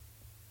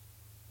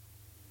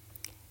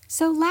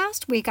So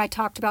last week I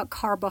talked about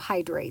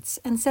carbohydrates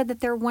and said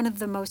that they're one of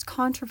the most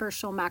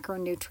controversial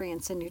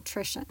macronutrients in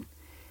nutrition.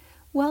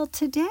 Well,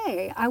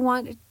 today I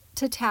want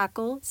to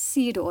tackle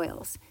seed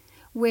oils,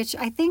 which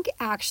I think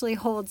actually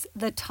holds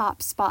the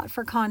top spot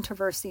for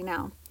controversy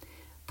now.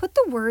 Put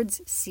the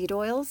words seed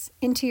oils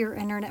into your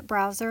internet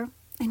browser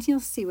and you'll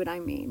see what I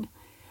mean.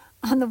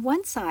 On the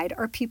one side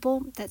are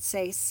people that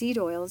say seed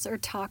oils are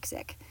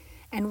toxic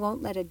and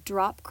won't let a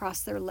drop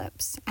cross their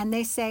lips, and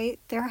they say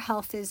their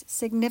health is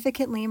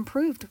significantly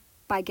improved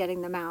by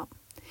getting them out.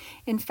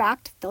 In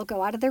fact, they'll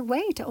go out of their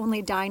way to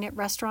only dine at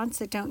restaurants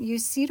that don't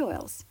use seed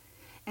oils.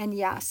 And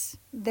yes,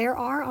 there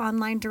are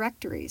online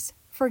directories.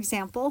 For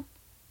example,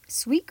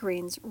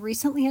 Sweetgreens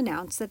recently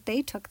announced that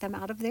they took them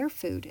out of their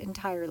food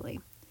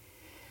entirely.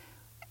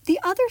 The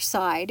other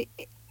side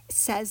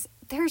says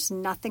there's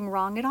nothing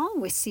wrong at all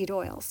with seed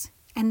oils,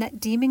 and that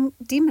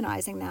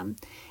demonizing them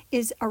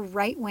is a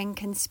right-wing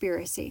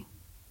conspiracy.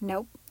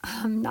 Nope,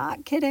 I'm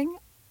not kidding.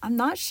 I'm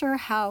not sure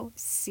how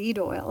seed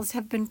oils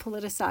have been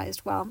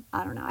politicized. Well,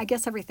 I don't know. I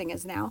guess everything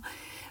is now.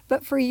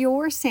 But for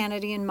your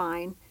sanity and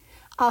mine,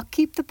 I'll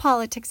keep the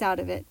politics out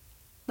of it.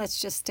 Let's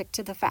just stick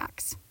to the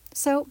facts.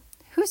 So,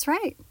 who's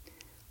right?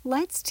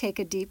 Let's take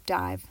a deep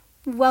dive.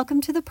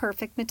 Welcome to the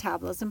Perfect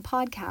Metabolism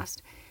Podcast.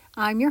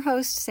 I'm your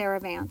host,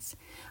 Sarah Vance.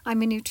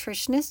 I'm a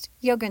nutritionist,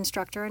 yoga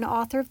instructor, and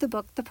author of the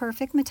book, The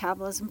Perfect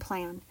Metabolism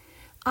Plan.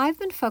 I've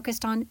been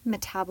focused on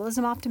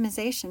metabolism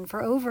optimization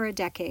for over a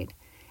decade,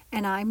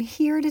 and I'm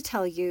here to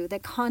tell you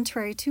that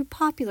contrary to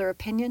popular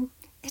opinion,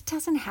 it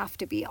doesn't have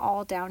to be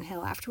all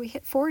downhill after we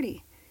hit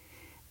 40.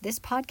 This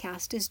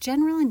podcast is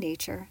general in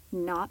nature,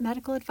 not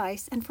medical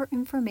advice, and for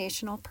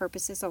informational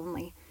purposes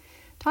only.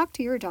 Talk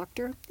to your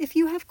doctor if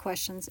you have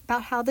questions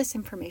about how this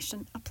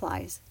information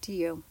applies to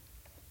you.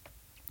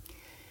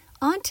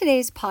 On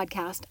today's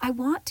podcast, I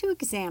want to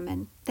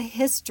examine the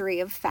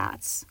history of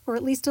fats, or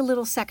at least a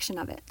little section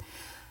of it.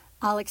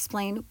 I'll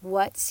explain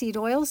what seed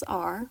oils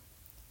are,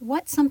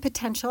 what some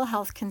potential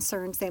health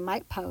concerns they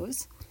might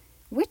pose,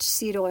 which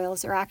seed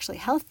oils are actually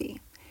healthy.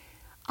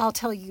 I'll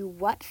tell you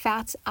what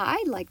fats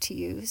I like to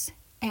use,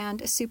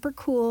 and a super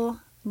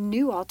cool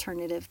new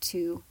alternative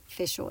to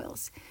fish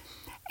oils.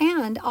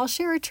 And I'll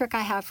share a trick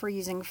I have for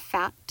using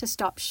fat to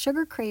stop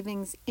sugar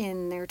cravings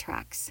in their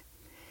tracks.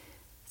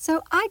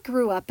 So I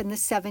grew up in the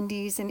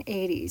 70s and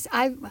 80s.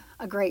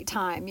 A great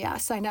time,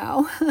 yes, I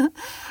know.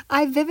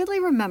 I vividly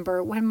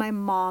remember when my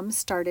mom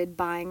started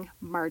buying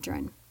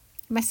margarine.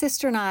 My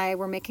sister and I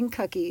were making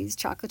cookies,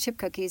 chocolate chip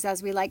cookies,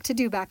 as we liked to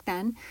do back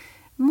then.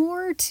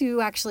 More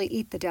to actually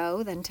eat the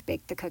dough than to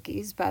bake the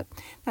cookies, but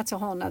that's a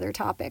whole nother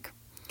topic.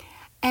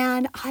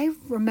 And I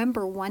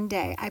remember one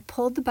day I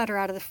pulled the butter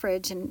out of the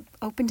fridge and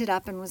opened it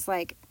up and was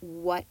like,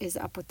 what is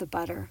up with the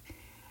butter?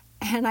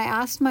 And I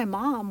asked my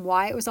mom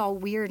why it was all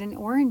weird and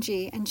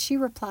orangey, and she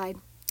replied,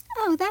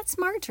 oh, that's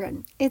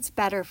margarine. It's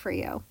better for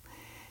you.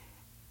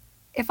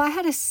 If I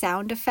had a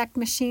sound effect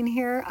machine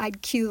here,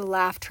 I'd cue the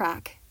laugh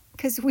track,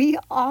 because we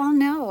all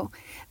know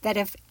that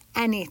if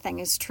anything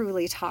is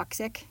truly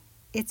toxic,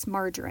 it's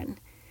margarine.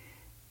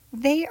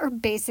 They're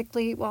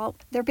basically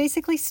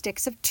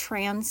sticks of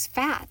trans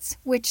fats,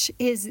 which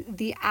is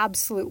the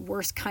absolute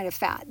worst kind of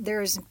fat.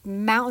 There's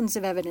mountains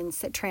of evidence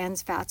that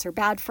trans fats are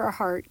bad for our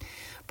heart,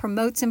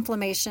 promotes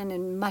inflammation,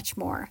 and much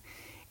more.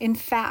 In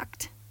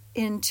fact,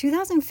 in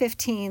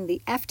 2015,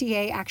 the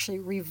FDA actually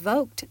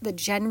revoked the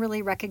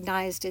generally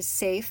recognized as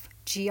safe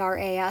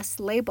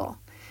GRAS label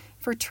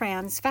for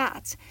trans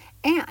fats.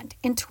 And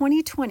in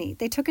 2020,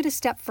 they took it a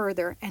step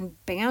further and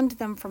banned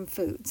them from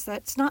foods.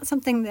 That's not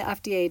something the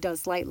FDA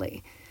does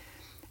lightly.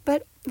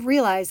 But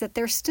realize that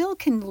there still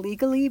can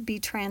legally be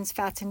trans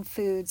fats in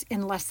foods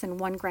in less than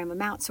 1 gram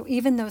amount. So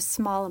even those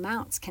small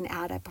amounts can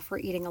add up if we're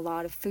eating a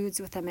lot of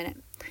foods with them in it.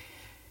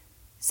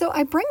 So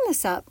I bring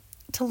this up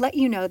to let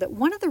you know that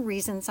one of the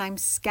reasons I'm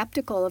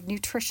skeptical of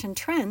nutrition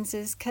trends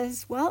is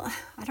because, well,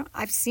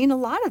 I've seen a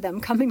lot of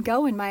them come and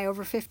go in my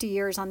over 50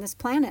 years on this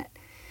planet.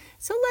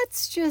 So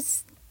let's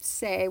just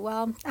say,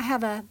 well, I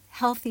have a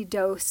healthy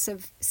dose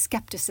of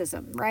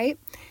skepticism, right?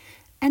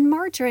 And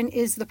margarine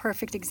is the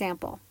perfect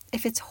example.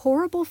 If it's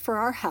horrible for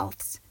our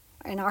healths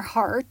and our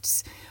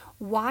hearts,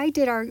 why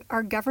did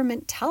our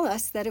government tell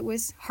us that it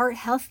was heart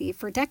healthy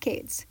for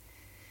decades?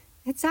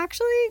 It's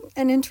actually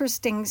an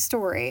interesting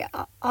story.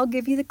 I'll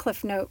give you the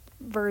Cliff Note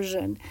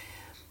version.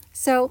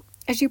 So,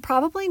 as you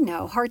probably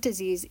know, heart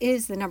disease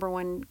is the number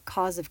 1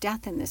 cause of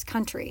death in this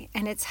country,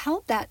 and it's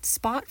held that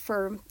spot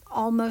for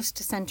almost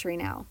a century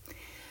now.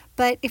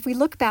 But if we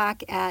look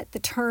back at the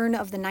turn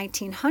of the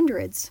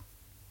 1900s,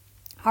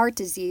 heart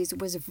disease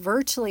was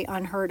virtually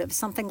unheard of,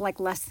 something like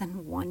less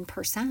than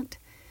 1%.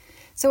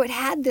 So it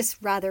had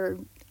this rather,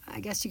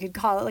 I guess you could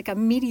call it like a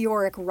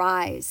meteoric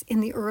rise in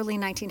the early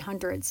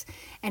 1900s.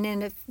 And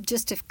in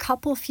just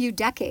a few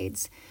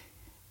decades,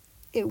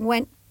 it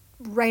went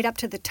right up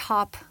to the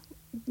top,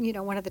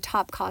 one of the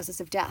top causes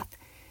of death.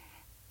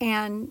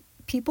 And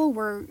people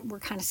were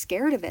kind of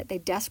scared of it. They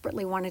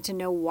desperately wanted to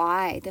know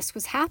why this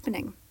was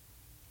happening.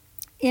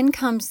 In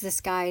comes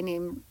this guy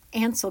named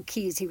Ansel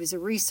Keys. He was a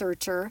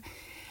researcher,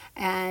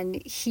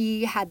 And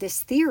he had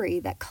this theory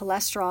that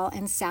cholesterol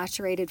and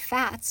saturated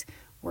fats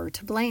were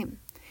to blame.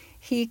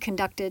 He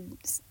conducted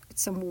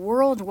some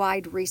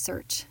worldwide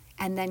research,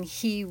 and then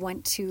he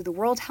went to the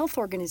World Health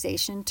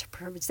Organization to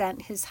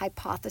present his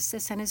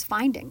hypothesis and his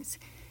findings.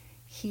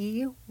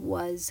 He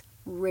was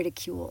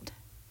ridiculed.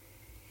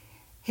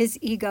 His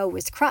ego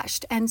was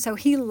crushed, and so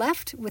he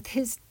left with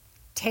his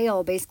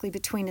tail basically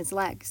between his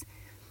legs.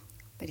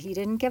 But he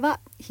didn't give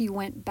up. He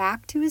went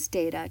back to his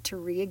data to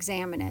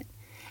re-examine it.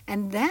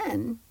 And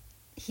then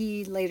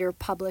he later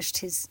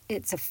published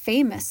it's a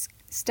famous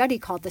study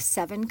called the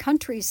 7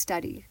 Countries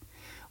Study,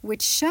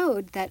 which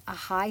showed that a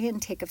high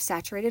intake of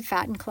saturated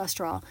fat and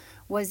cholesterol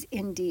was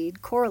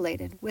indeed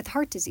correlated with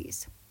heart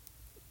disease.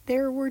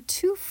 There were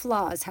 2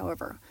 flaws,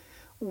 however.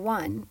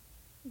 One,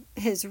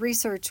 his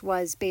research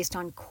was based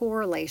on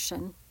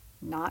correlation,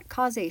 not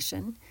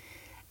causation.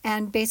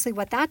 And basically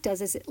what that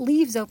does is it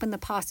leaves open the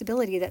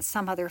possibility that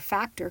some other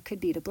factor could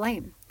be to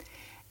blame.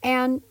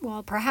 And,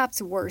 well,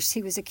 perhaps worse,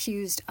 he was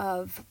accused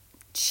of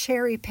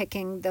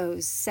cherry-picking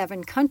those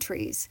 7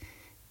 countries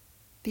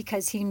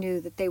because he knew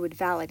that they would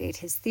validate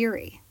his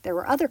theory. There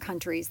were other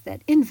countries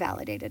that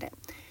invalidated it.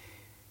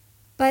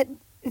 But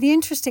the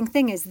interesting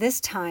thing is this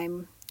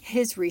time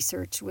his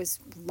research was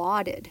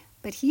lauded,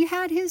 but he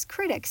had his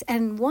critics,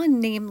 and one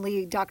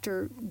namely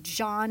Dr.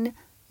 John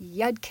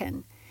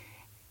Yudkin.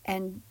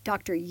 And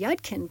Dr.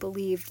 Yudkin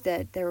believed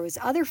that there was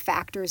other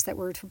factors that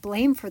were to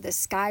blame for the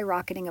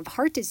skyrocketing of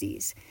heart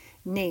disease,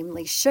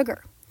 namely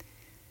sugar.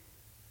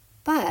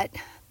 But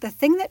the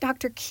thing that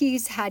Dr.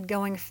 Keyes had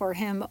going for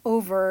him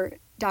over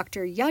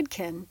Dr.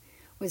 Yudkin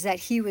was that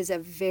he was a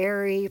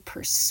very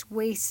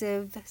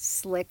persuasive,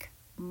 slick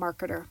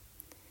marketer.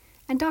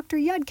 And Dr.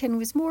 Yudkin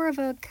was more of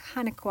a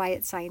kind of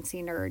quiet,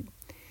 sciencey nerd.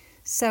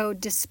 So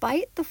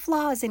despite the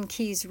flaws in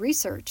Keyes'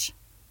 research,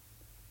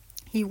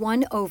 he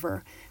won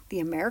over the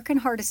American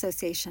Heart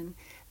Association,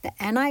 the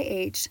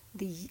NIH,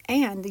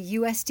 and the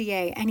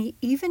USDA, and he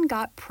even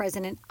got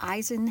President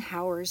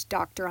Eisenhower's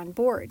doctor on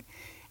board.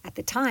 At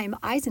the time,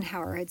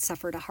 Eisenhower had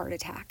suffered a heart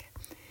attack.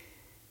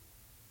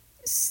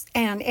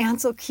 And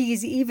Ancel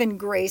Keys even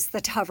graced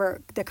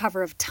the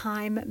cover of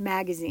Time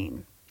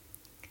magazine.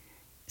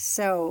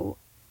 So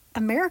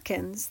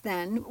Americans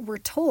then were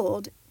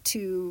told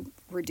to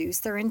reduce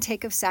their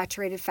intake of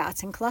saturated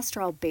fats and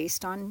cholesterol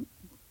based on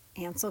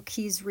Ancel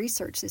Keys'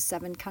 research, the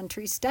 7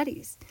 countries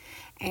studies.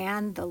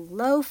 And the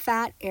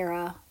low-fat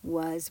era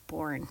was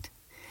born.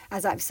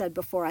 As I've said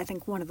before, I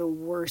think one of the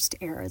worst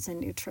eras in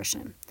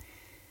nutrition.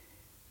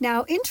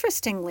 Now,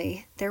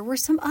 interestingly, there were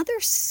some other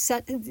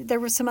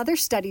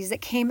studies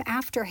that came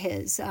after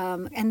his,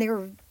 and they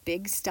were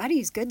big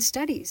studies, good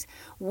studies.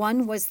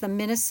 One was the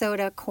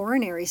Minnesota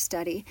coronary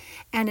study,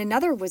 and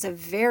another was a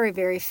very,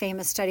 very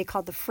famous study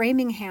called the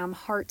Framingham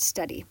Heart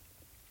Study.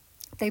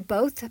 They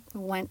both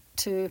went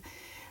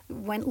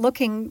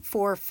looking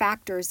for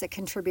factors that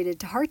contributed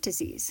to heart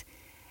disease,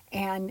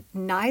 and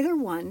neither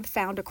one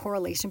found a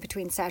correlation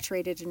between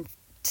saturated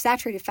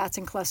fats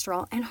and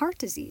cholesterol and heart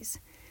disease.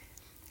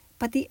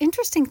 But the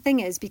interesting thing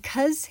is,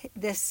 because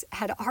this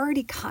had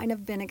already kind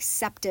of been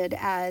accepted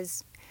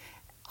as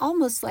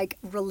almost like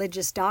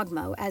religious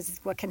dogma, as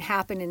what can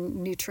happen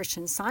in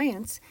nutrition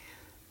science,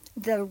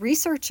 the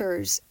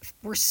researchers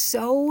were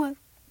so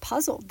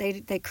puzzled.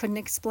 They couldn't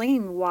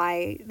explain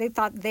why. They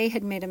thought they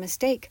had made a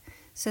mistake,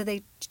 so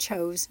they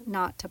chose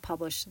not to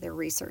publish their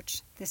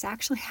research. This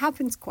actually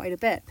happens quite a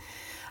bit.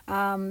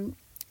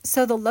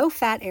 So the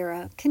low-fat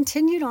era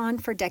continued on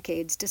for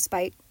decades,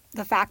 despite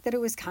the fact that it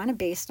was kind of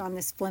based on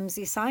this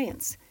flimsy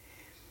science.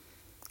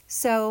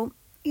 So,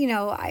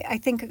 I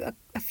think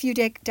a few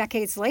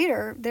decades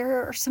later,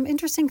 there are some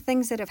interesting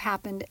things that have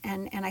happened,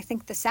 and I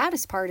think the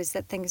saddest part is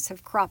that things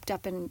have cropped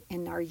up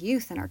in our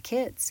youth and our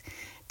kids.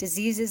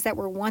 Diseases that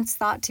were once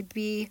thought to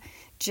be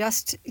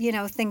just,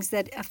 things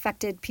that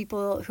affected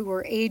people who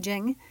were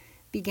aging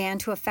began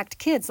to affect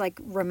kids. Like,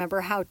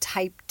 remember how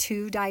type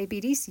 2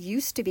 diabetes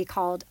used to be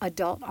called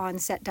adult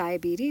onset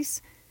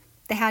diabetes?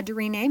 They had to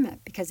rename it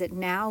because it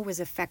now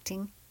was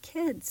affecting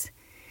kids.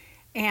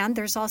 And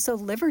there's also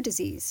liver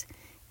disease.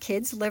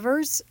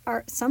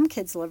 Some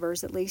kids'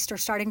 livers at least, are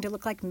starting to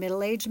look like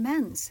middle-aged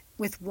men's,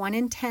 with 1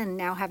 in 10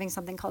 now having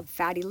something called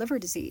fatty liver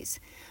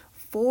disease.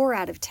 4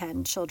 out of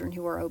 10 children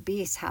who are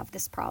obese have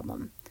this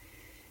problem.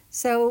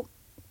 So,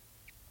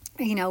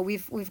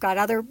 we've got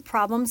other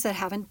problems that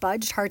haven't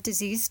budged. Heart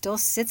disease still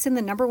sits in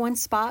the number 1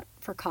 spot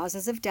for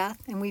causes of death,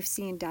 and we've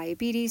seen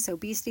diabetes,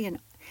 obesity,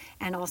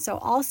 and also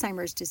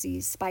Alzheimer's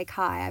disease spike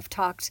high. I've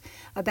talked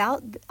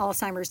about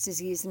Alzheimer's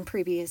disease in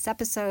previous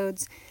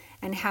episodes,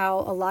 and how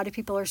a lot of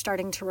people are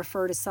starting to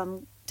refer to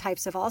some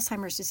types of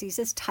Alzheimer's disease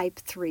as type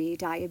 3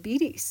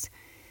 diabetes.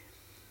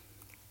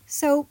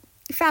 So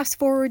fast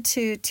forward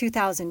to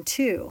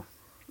 2002,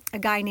 a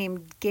guy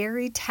named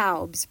Gary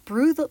Taubes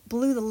blew the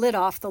lid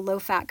off the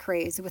low-fat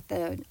craze with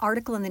an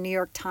article in the New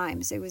York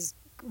Times. It was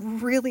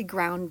really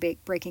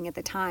groundbreaking at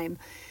the time,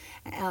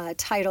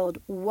 titled,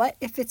 "What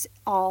If It's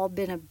All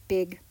Been a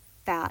Big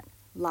Fat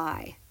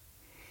Lie?"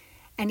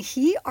 And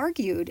he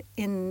argued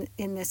in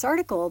this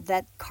article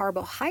that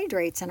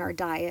carbohydrates in our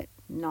diet,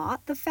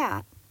 not the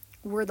fat,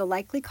 were the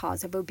likely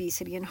cause of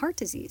obesity and heart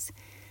disease.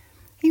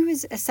 He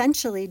was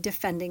essentially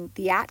defending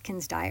the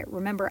Atkins diet.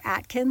 Remember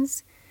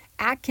Atkins?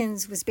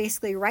 Atkins was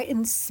basically right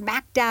in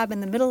smack dab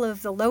in the middle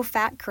of the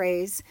low-fat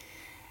craze,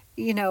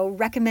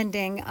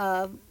 recommending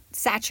a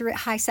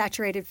high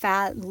saturated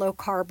fat,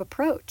 low-carb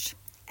approach.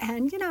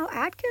 And,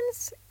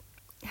 Atkins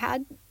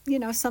had,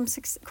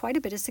 quite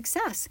a bit of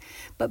success.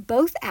 But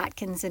both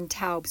Atkins and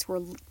Taubes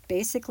were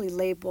basically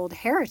labeled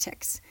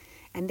heretics,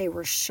 and they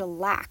were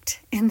shellacked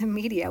in the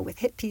media with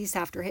hit piece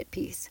after hit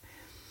piece.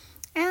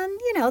 And,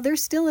 there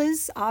still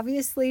is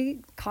obviously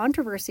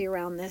controversy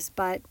around this,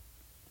 but,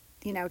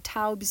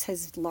 Taubes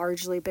has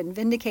largely been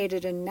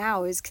vindicated and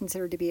now is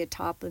considered to be a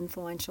top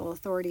influential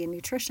authority in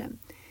nutrition.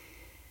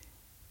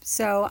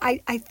 So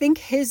I think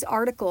his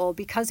article,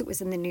 because it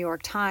was in the New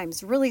York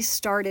Times, really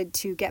started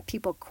to get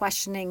people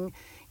questioning,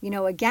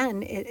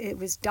 again, it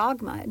was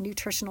dogma,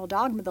 nutritional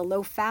dogma, the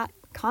low-fat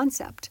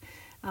concept.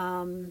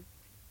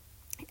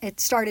 It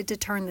started to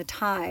turn the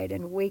tide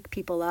and wake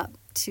people up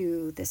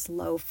to this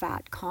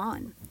low-fat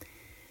con.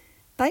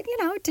 But,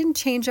 it didn't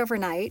change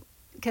overnight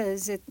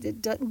because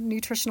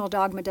nutritional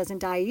dogma doesn't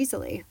die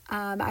easily.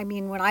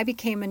 When I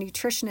became a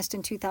nutritionist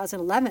in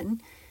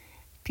 2011,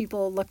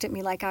 people looked at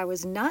me like I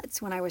was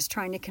nuts when I was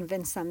trying to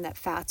convince them that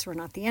fats were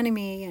not the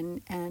enemy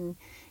and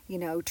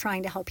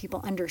trying to help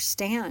people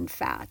understand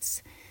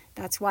fats.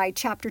 That's why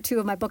chapter 2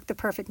 of my book, The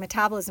Perfect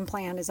Metabolism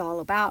Plan, is all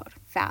about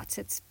fats.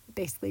 It's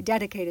basically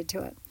dedicated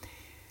to it.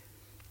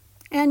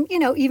 And,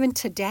 even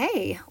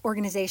today,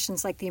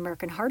 organizations like the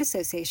American Heart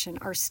Association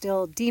are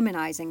still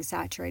demonizing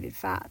saturated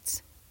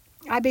fats.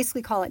 I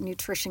basically call it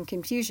nutrition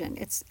confusion.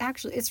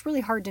 It's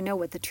really hard to know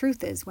what the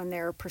truth is when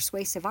there are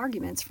persuasive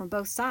arguments from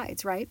both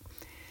sides, right?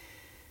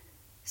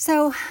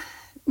 So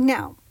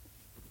now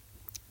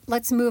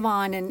let's move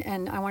on,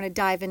 and I want to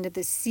dive into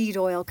the seed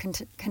oil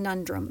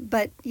conundrum.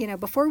 But,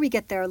 before we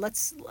get there,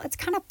 let's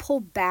kind of pull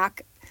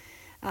back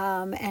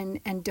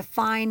and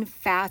define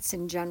fats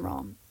in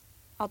general.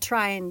 I'll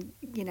try and,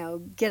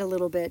 get a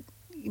little bit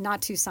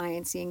not too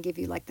sciencey and give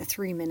you like the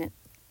 3-minute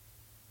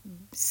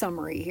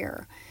summary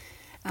here.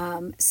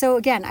 So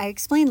again, I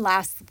explained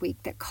last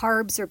week that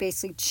carbs are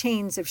basically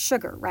chains of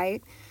sugar,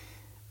 right?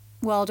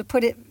 Well, to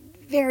put it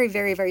very,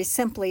 very, very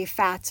simply,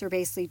 fats are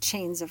basically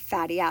chains of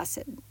fatty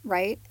acid,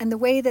 right? And the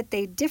way that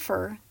they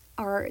differ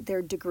are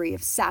their degree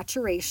of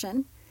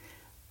saturation,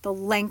 the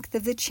length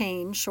of the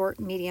chain, short,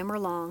 medium, or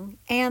long,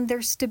 and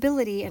their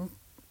stability and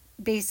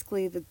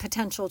basically the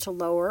potential to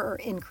lower or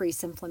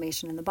increase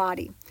inflammation in the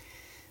body.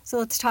 So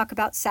let's talk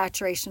about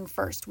saturation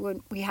first.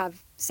 We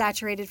have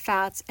saturated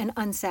fats and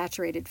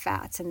unsaturated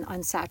fats, and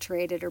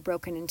unsaturated are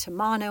broken into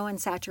mono,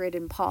 unsaturated,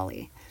 and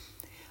poly.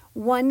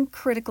 One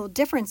critical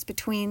difference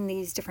between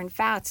these different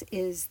fats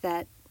is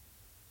that,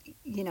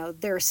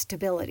 their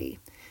stability.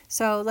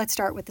 So let's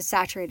start with the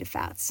saturated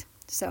fats.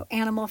 So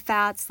animal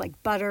fats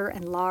like butter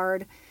and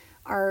lard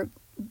are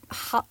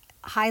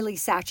highly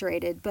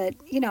saturated, but,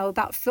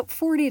 about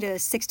 40 to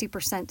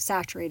 60%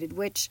 saturated,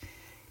 which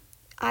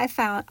I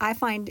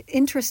find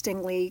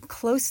interestingly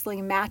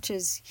closely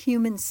matches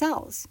human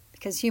cells,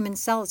 because human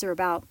cells are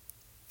about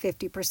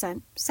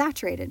 50%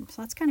 saturated.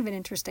 So that's kind of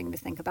interesting to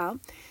think about.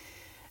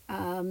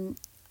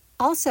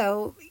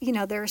 Also,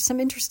 there are some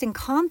interesting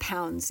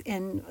compounds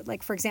in,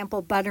 like, for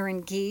example, butter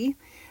and ghee.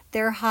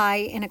 They're high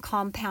in a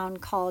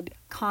compound called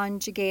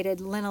conjugated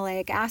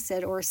linoleic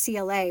acid, or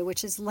CLA,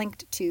 which is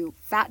linked to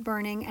fat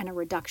burning and a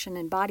reduction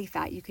in body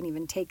fat. You can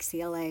even take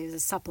CLA as a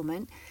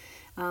supplement,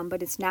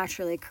 but it's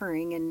naturally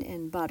occurring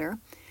in butter.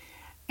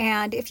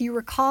 And if you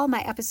recall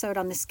my episode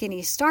on the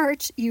skinny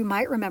starch, you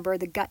might remember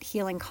the gut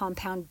healing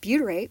compound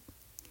butyrate.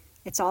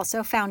 It's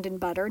also found in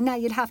butter. Now,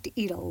 you'd have to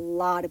eat a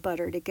lot of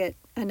butter to get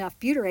enough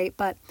butyrate,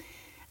 but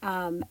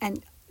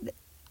and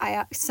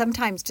I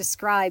sometimes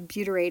describe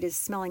butyrate as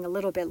smelling a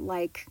little bit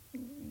like,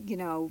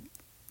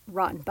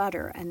 rotten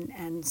butter,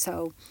 and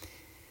so,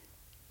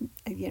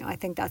 I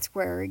think that's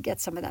where it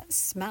gets some of that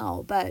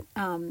smell. But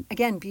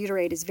again,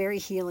 butyrate is very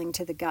healing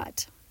to the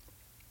gut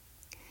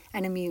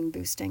and immune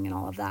boosting and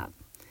all of that.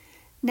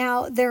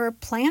 Now, there are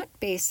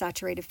plant-based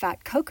saturated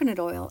fat. Coconut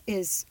oil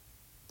is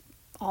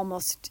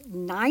almost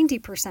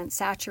 90%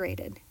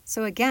 saturated.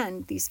 So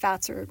again, these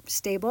fats are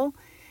stable.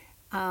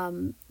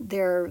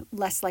 They're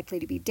less likely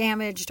to be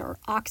damaged or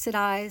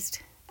oxidized.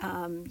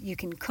 You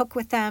can cook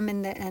with them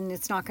and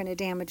it's not going to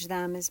damage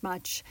them as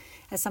much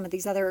as some of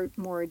these other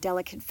more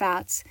delicate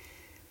fats.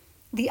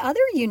 The other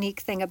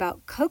unique thing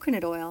about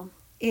coconut oil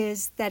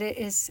is that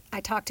I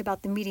talked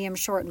about the medium,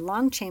 short, and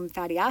long chain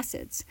fatty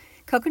acids.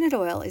 Coconut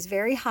oil is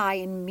very high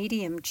in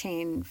medium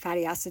chain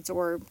fatty acids,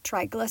 or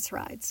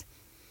triglycerides.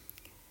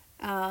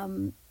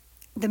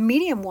 The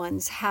medium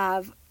ones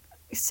have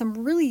some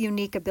really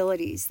unique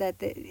abilities that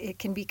it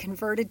can be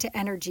converted to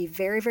energy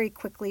very, very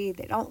quickly.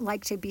 They don't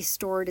like to be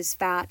stored as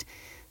fat,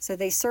 so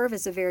they serve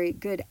as a very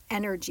good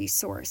energy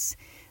source.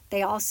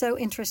 They also,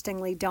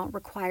 interestingly, don't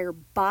require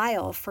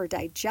bile for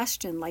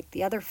digestion like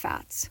the other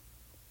fats.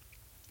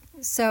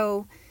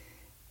 So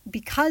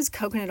because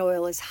coconut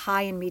oil is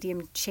high in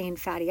medium chain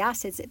fatty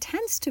acids, it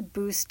tends to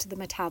boost the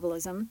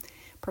metabolism,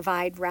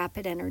 provide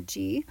rapid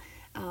energy.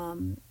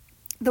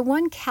 The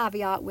one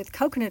caveat with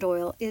coconut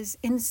oil is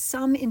in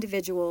some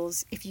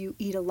individuals, if you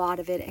eat a lot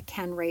of it, it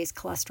can raise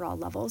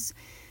cholesterol levels.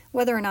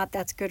 Whether or not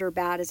that's good or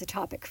bad is a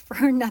topic for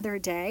another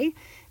day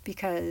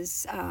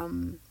because,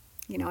 and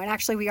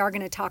actually we are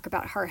going to talk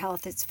about heart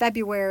health. It's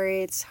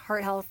February, it's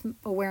Heart Health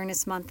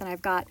Awareness Month, and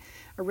I've got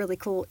a really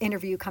cool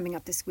interview coming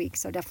up this week,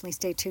 so definitely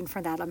stay tuned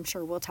for that. I'm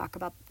sure we'll talk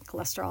about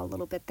cholesterol a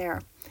little bit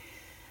there.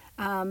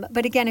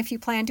 But again, if you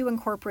plan to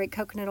incorporate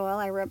coconut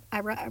oil, I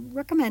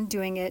recommend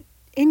doing it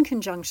in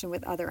conjunction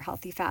with other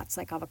healthy fats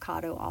like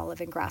avocado, olive,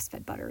 and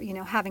grass-fed butter,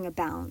 having a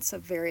balance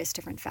of various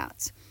different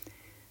fats.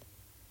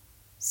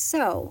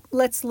 So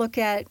let's look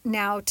at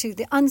now to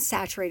the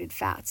unsaturated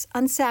fats.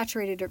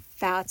 Unsaturated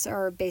fats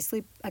are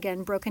basically,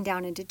 again, broken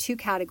down into two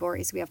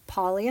categories. We have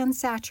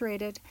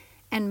polyunsaturated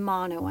and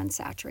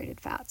monounsaturated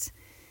fats.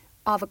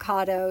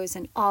 Avocados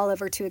and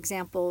olive are two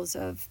examples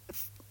of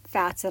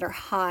fats that are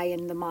high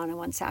in the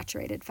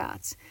monounsaturated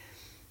fats.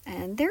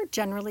 And they're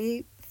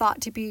generally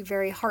thought to be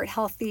very heart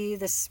healthy.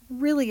 This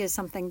really is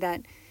something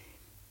that,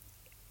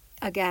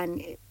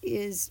 again,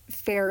 is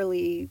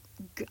fairly,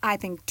 I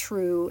think,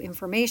 true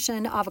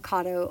information.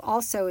 Avocado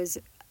also is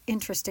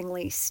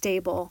interestingly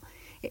stable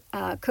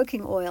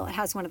cooking oil. It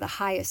has one of the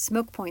highest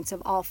smoke points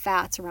of all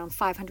fats, around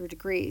 500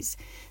 degrees.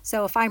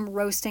 So if I'm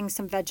roasting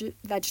some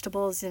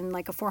vegetables in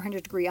like a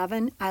 400-degree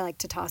oven, I like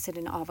to toss it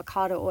in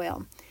avocado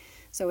oil.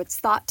 So it's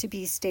thought to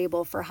be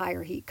stable for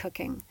higher heat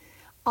cooking.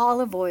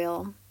 Olive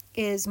oil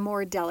is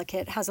more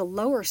delicate, has a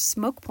lower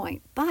smoke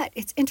point, but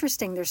it's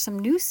interesting. There's some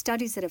new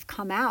studies that have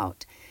come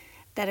out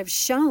that have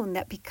shown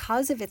that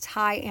because of its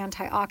high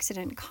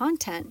antioxidant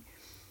content,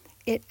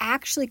 it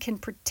actually can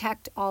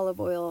protect olive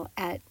oil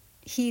at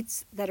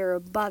heats that are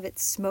above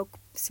its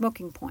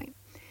smoking point.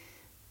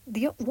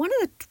 One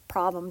of the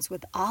problems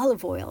with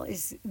olive oil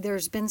is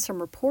there's been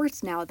some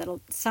reports now that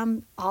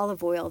some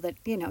olive oil that,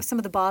 some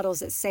of the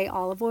bottles that say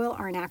olive oil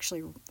aren't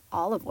actually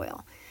olive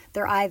oil.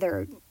 They're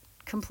either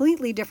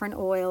completely different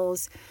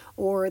oils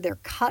or they're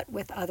cut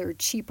with other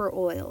cheaper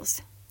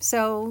oils.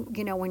 So,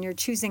 when you're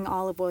choosing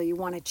olive oil, you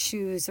want to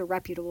choose a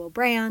reputable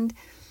brand.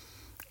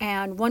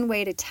 And one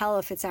way to tell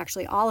if it's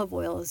actually olive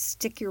oil is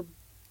stick it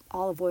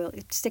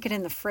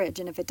in the fridge.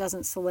 And if it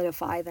doesn't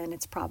solidify, then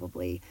it's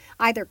probably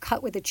either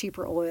cut with a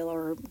cheaper oil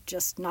or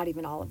just not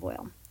even olive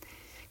oil.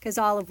 Because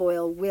olive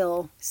oil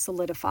will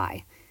solidify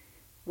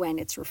when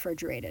it's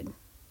refrigerated,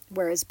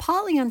 whereas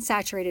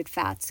polyunsaturated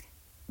fats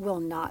will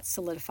not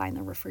solidify in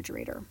the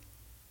refrigerator.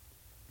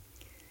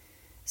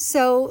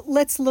 So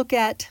let's look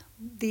at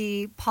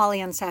the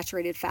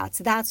polyunsaturated fats.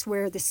 That's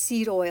where the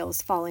seed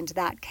oils fall into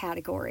that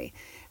category.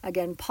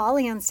 Again,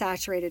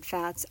 polyunsaturated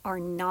fats are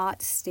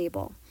not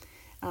stable.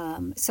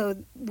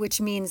 Which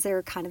means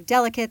they're kind of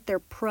delicate, they're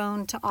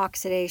prone to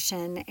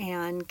oxidation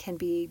and can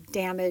be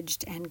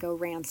damaged and go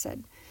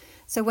rancid.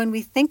 So when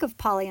we think of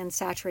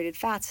polyunsaturated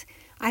fats,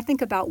 I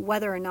think about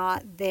whether or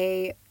not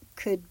they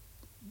could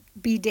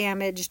be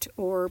damaged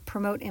or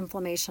promote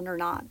inflammation or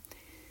not.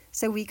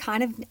 So we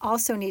kind of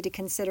also need to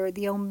consider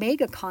the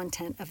omega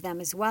content of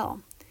them as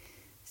well.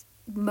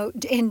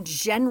 In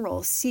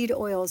general, seed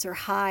oils are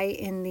high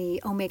in the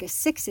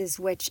omega-6s,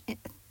 which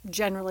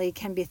generally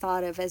can be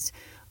thought of as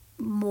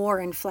more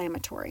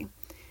inflammatory,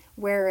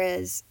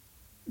 whereas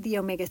the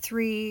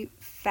omega-3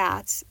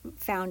 fats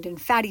found in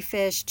fatty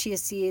fish, chia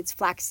seeds,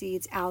 flax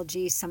seeds,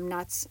 algae, some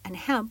nuts, and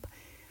hemp,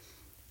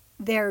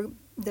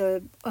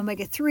 the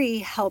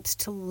omega-3 helps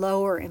to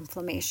lower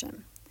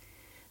inflammation.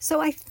 So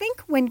I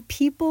think when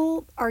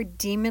people are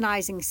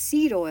demonizing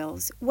seed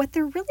oils, what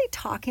they're really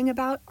talking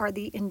about are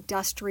the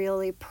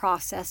industrially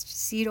processed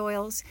seed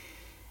oils,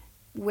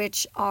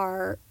 which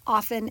are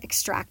often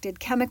extracted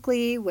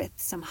chemically with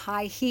some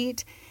high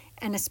heat,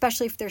 and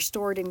especially if they're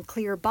stored in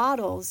clear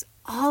bottles,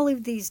 all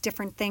of these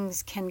different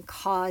things can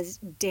cause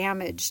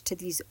damage to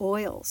these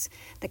oils.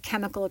 The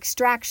chemical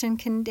extraction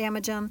can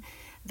damage them,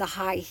 the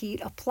high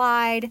heat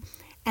applied,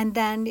 and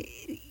then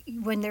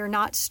when they're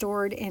not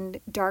stored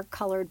in dark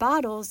colored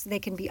bottles, they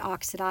can be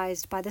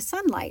oxidized by the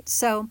sunlight.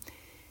 So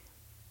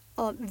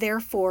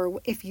therefore,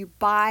 if you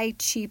buy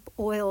cheap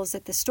oils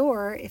at the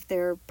store, if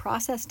they're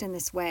processed in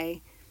this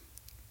way,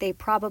 they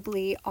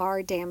probably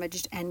are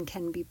damaged and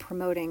can be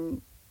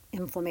promoting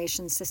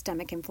inflammation,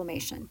 systemic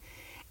inflammation.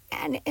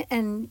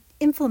 And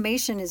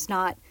inflammation is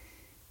not,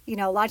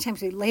 a lot of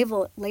times we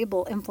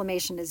label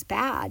inflammation as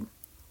bad,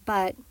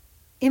 but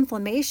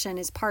inflammation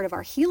is part of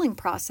our healing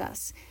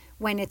process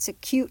when it's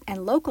acute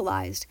and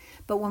localized.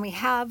 But when we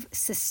have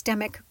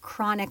systemic,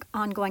 chronic,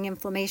 ongoing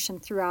inflammation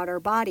throughout our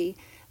body,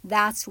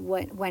 that's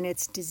when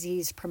it's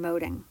disease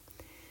promoting.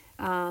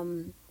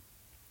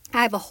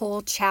 I have a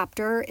whole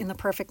chapter in the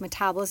Perfect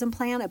Metabolism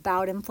Plan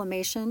about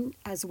inflammation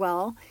as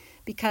well,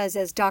 because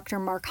as Dr.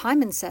 Mark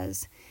Hyman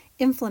says,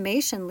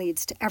 inflammation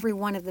leads to every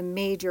one of the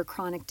major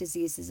chronic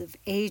diseases of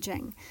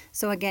aging.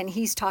 So again,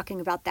 he's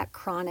talking about that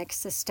chronic,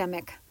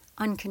 systemic,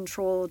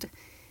 uncontrolled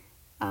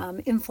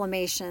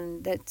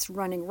inflammation that's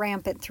running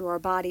rampant through our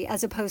body,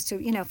 as opposed to,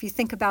 if you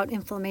think about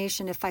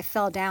inflammation, if I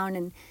fell down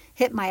and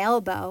hit my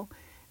elbow,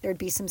 there'd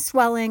be some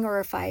swelling, or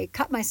if I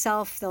cut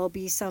myself, there'll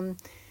be some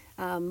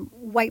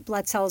white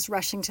blood cells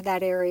rushing to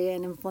that area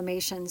and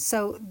inflammation.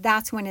 So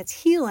that's when it's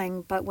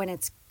healing, but when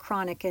it's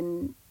chronic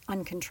and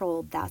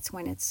uncontrolled, that's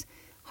when it's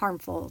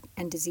harmful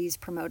and disease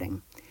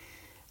promoting.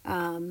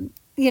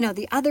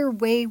 The other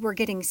way we're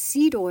getting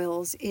seed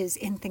oils is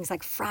in things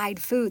like fried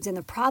foods. And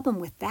the problem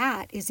with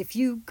that is if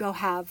you go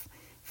have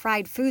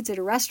fried foods at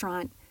a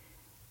restaurant,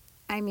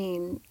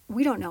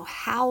 we don't know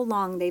how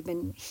long they've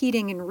been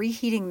heating and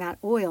reheating that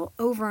oil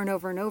over and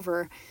over and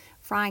over,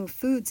 frying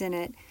foods in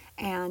it.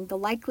 And the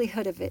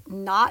likelihood of it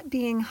not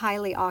being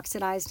highly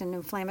oxidized and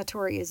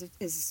inflammatory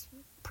is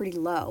pretty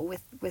low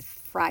with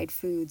fried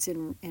foods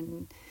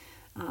in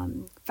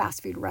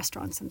fast food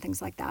restaurants and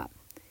things like that.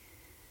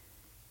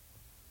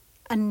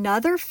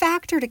 Another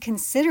factor to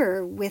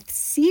consider with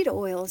seed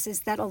oils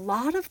is that a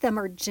lot of them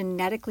are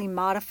genetically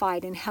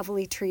modified and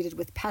heavily treated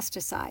with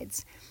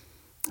pesticides.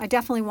 I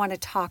definitely want to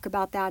talk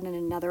about that in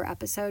another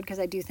episode because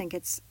I do think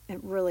it's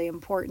really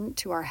important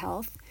to our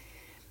health.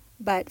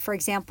 But for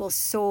example,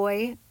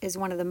 soy is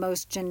one of the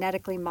most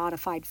genetically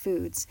modified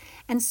foods.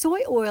 And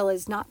soy oil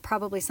is not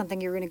probably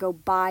something you're going to go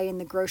buy in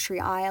the grocery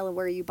aisle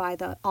where you buy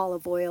the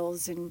olive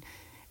oils,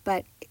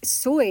 but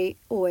soy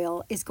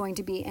oil is going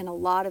to be in a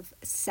lot of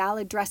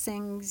salad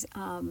dressings.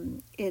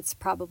 It's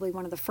probably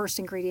one of the first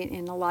ingredients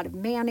in a lot of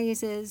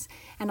mayonnaises.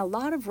 And a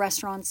lot of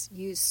restaurants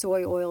use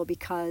soy oil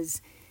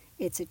because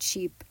it's a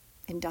cheap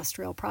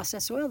industrial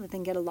processed oil that they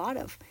can get a lot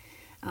of.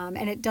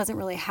 And it doesn't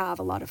really have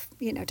a lot of,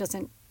 it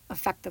doesn't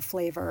affect the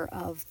flavor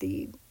of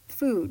the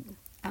food.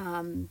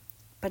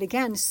 But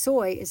again,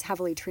 soy is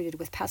heavily treated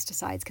with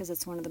pesticides because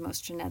it's one of the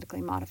most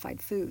genetically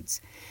modified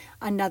foods.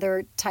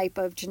 Another type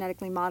of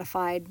genetically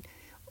modified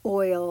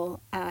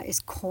oil is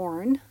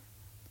corn.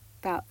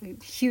 About a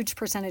huge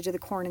percentage of the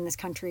corn in this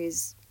country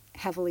is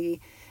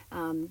heavily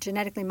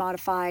genetically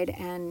modified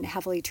and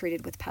heavily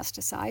treated with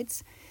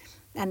pesticides.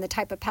 And the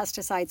type of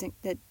pesticides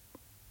that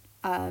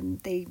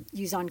they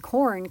use on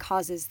corn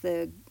causes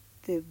the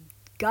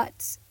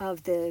guts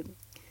of the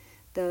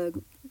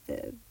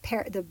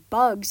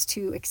bugs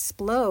to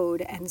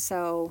explode, and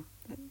so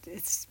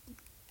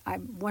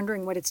I'm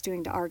wondering what it's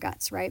doing to our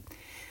guts, right?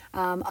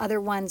 Other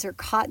ones are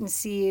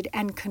cottonseed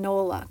and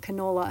canola.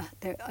 Canola,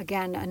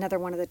 again, another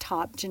one of the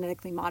top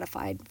genetically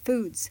modified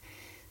foods.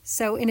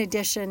 So in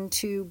addition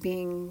to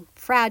being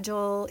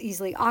fragile,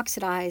 easily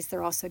oxidized,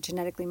 they're also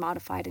genetically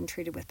modified and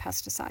treated with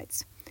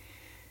pesticides.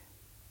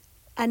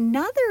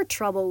 Another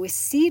trouble with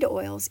seed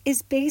oils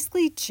is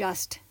basically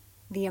just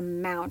the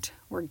amount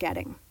we're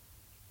getting.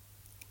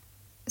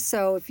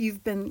 So if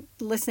you've been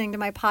listening to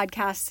my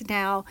podcast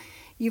now,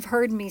 you've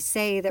heard me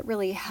say that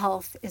really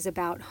health is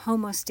about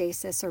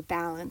homeostasis or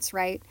balance,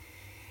 right?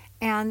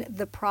 And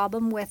the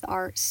problem with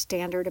our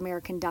standard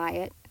American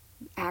diet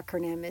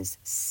acronym is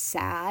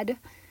SAD,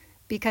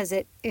 because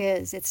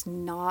it's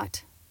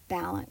not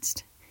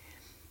balanced.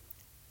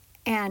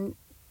 And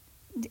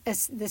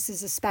this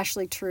is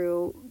especially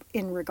true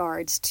in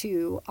regards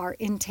to our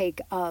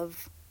intake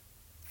of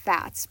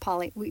fats.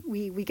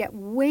 We get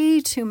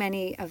way too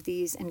many of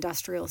these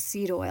industrial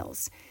seed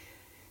oils.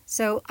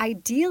 So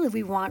ideally,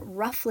 we want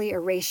roughly a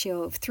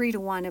ratio of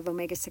 3-to-1 of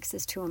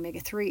omega-6s to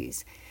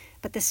omega-3s.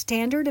 But the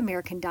standard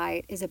American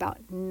diet is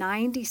about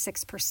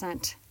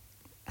 96%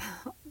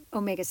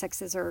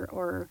 omega-6s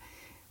or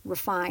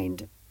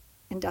refined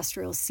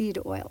industrial seed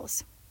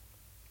oils.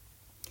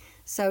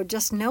 So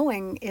just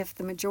knowing if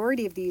the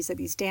majority of these are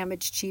these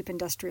damaged, cheap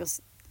industrial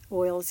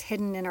oils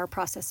hidden in our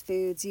processed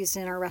foods, used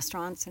in our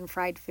restaurants and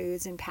fried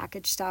foods and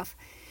packaged stuff,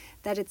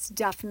 that it's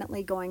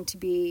definitely going to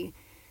be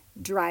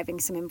driving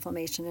some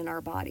inflammation in our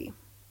body.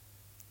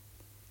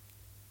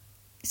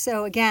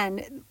 So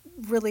again,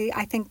 really,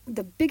 I think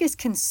the biggest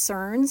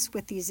concerns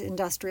with these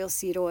industrial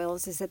seed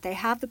oils is that they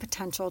have the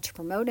potential to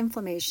promote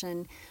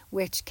inflammation,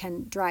 which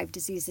can drive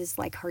diseases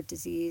like heart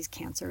disease,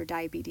 cancer,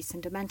 diabetes,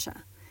 and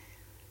dementia.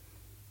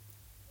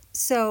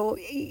 So,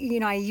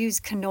 I use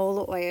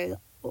canola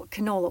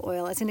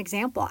oil as an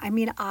example.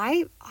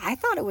 I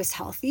thought it was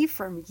healthy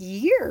for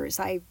years.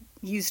 I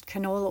used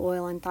canola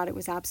oil and thought it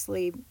was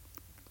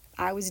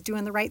I was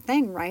doing the right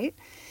thing, right?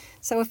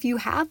 So if you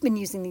have been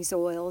using these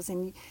oils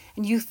and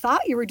you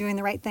thought you were doing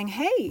the right thing,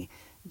 hey,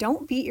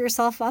 don't beat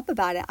yourself up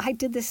about it. I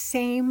did the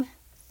same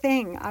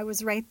thing. I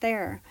was right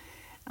there.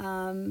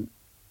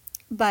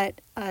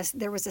 But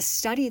there was a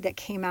study that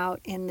came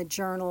out in the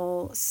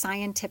journal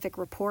Scientific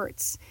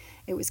Reports.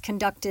 It was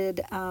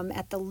conducted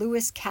at the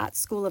Lewis Katz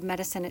School of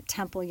Medicine at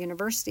Temple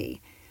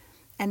University.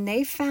 And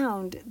they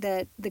found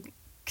that the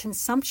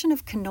consumption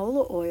of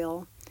canola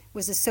oil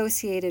was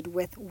associated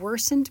with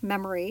worsened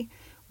memory,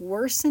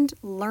 worsened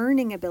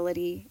learning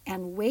ability,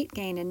 and weight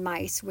gain in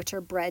mice, which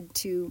are bred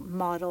to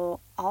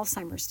model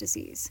Alzheimer's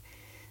disease.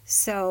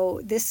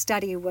 So this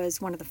study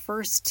was one of the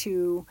first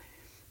to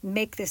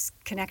make this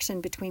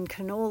connection between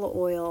canola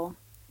oil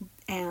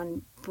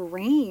and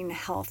brain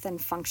health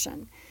and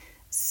function.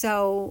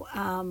 So,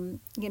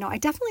 I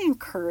definitely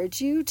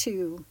encourage you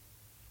to,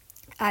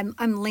 I'm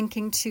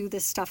linking to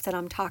this stuff that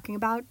I'm talking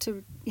about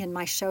in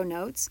my show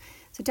notes.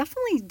 So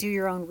definitely do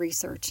your own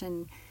research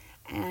and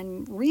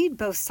read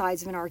both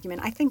sides of an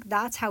argument. I think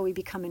that's how we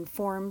become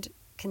informed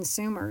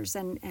consumers,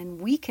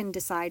 and we can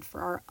decide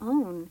for our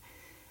own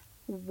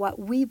what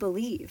we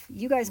believe.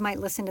 You guys might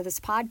listen to this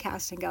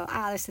podcast and go,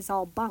 this is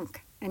all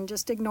bunk, and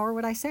just ignore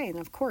what I say. And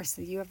of course,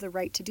 you have the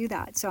right to do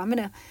that. So I'm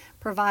going to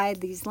provide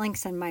these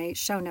links in my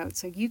show notes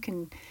so you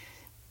can,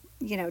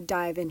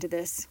 dive into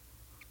this.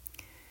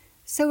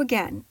 So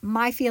again,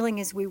 my feeling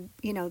is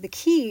the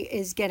key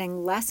is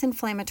getting less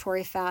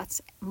inflammatory fats,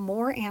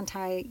 more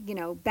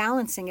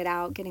balancing it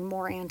out, getting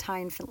more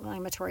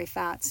anti-inflammatory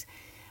fats,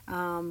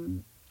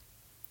 and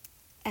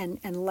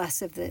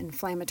less of the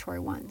inflammatory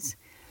ones.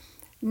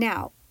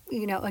 Now,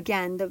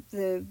 again,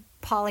 the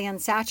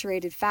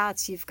polyunsaturated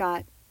fats, you've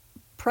got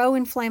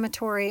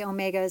pro-inflammatory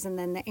omegas and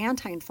then the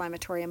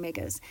anti-inflammatory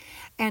omegas.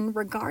 And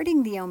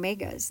regarding the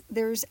omegas,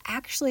 there's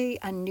actually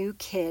a new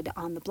kid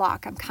on the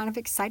block. I'm kind of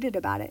excited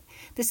about it.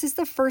 This is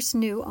the first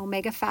new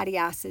omega fatty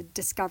acid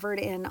discovered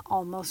in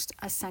almost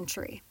a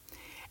century.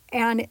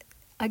 And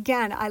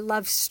again, I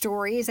love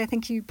stories. I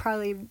think you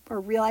probably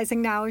are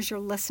realizing now as you're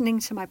listening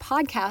to my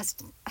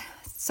podcast,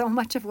 so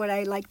much of what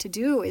I like to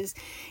do is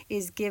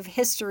give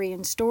history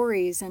and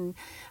stories. And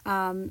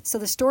so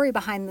the story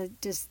behind the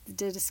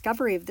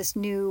discovery of this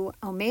new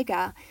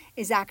omega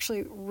is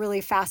actually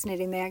really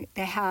fascinating.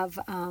 They have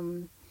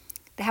a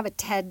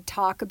TED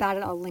talk about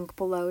it. I'll link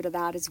below to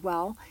that as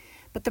well.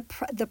 But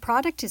the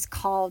product is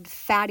called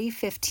Fatty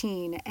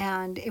 15,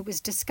 and it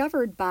was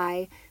discovered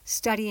by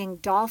studying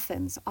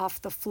dolphins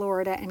off the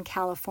Florida and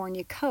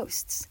California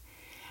coasts.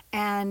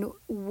 And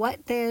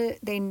what they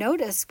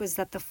noticed was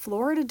that the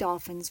Florida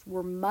dolphins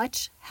were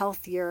much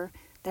healthier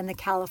than the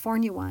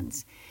California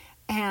ones.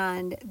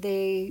 And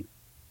they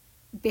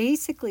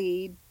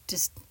basically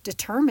just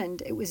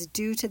determined it was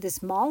due to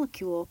this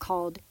molecule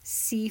called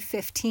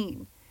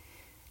C15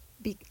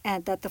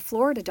 that the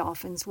Florida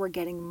dolphins were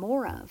getting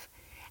more of.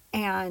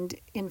 And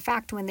in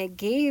fact, when they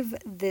gave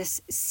this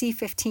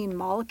C15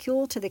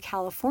 molecule to the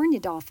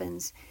California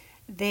dolphins,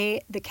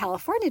 the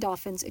California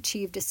dolphins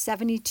achieved a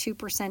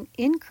 72%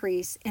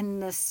 increase in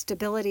the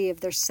stability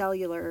of their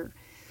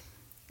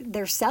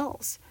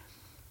cells.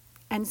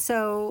 And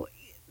so,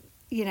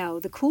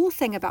 the cool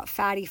thing about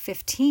fatty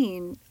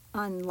 15,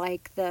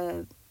 unlike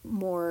the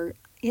more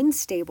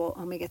unstable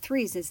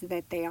omega-3s, is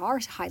that they are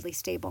highly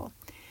stable.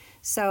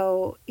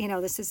 So,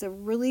 this is a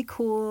really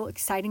cool,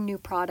 exciting new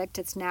product.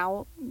 It's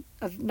now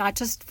not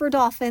just for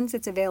dolphins,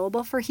 it's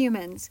available for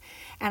humans.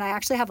 And I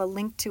actually have a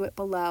link to it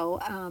below,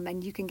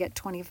 and you can get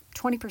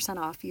 20%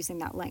 off using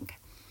that link.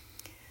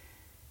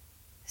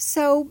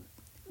 So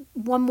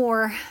one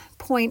more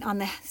point on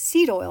the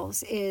seed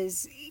oils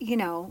is,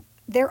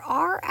 there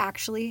are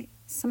actually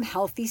some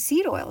healthy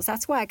seed oils.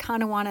 That's why I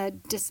kind of want to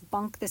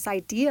debunk this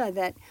idea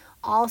that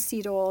all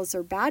seed oils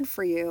are bad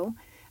for you.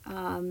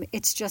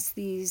 It's just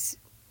these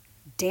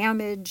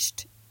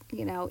damaged,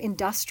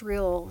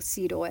 industrial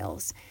seed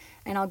oils.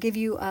 And I'll give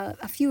you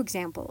a few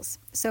examples.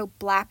 So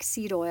black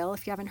seed oil,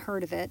 if you haven't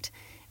heard of it,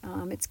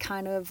 it's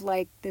kind of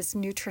like this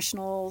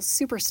nutritional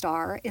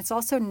superstar. It's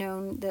also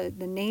known, the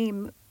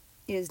name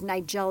is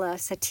Nigella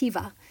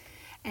sativa.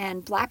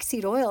 And black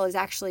seed oil is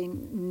actually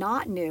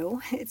not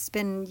new. It's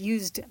been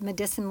used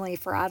medicinally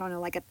for,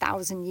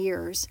 1,000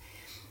 years.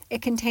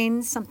 It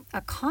contains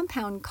a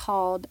compound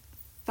called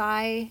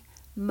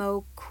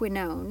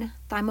thymoquinone,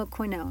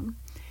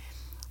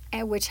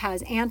 which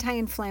has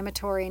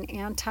anti-inflammatory and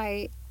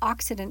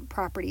antioxidant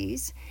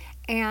properties,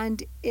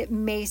 and it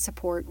may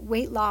support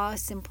weight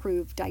loss,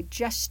 improve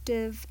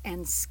digestive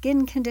and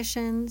skin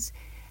conditions,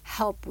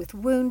 help with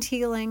wound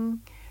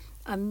healing,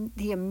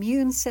 the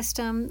immune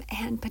system,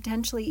 and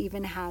potentially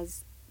even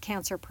has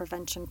cancer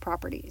prevention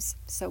properties.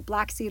 So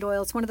black seed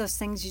oil, it's one of those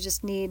things you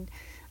just need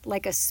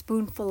like a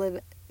spoonful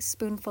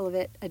of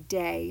it a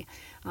day.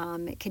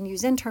 It can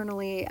use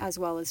internally as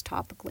well as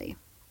topically.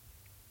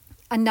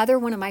 Another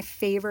one of my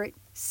favorite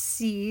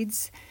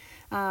seeds,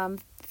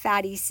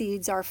 fatty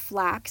seeds, are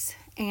flax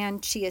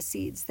and chia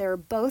seeds. They're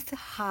both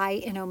high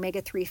in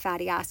omega-3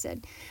 fatty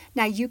acid.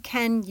 Now you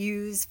can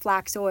use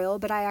flax oil,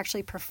 but I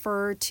actually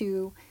prefer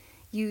to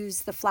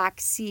use the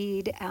flax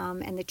seed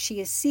and the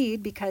chia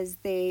seed because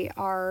they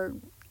are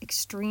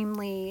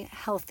extremely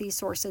healthy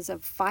sources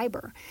of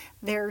fiber.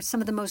 They're some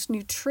of the most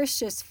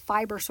nutritious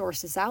fiber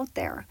sources out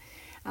there.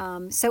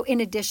 So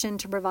in addition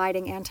to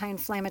providing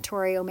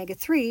anti-inflammatory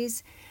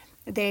omega-3s,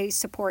 they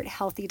support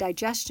healthy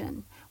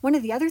digestion. One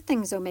of the other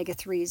things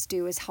omega-3s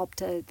do is help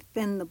to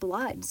thin the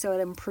blood, so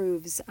it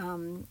improves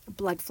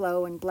blood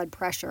flow and blood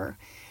pressure.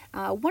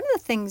 One of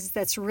the things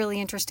that's really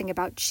interesting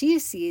about chia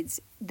seeds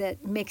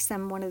that makes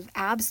them one of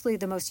absolutely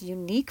the most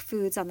unique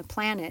foods on the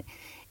planet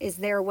is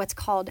they're what's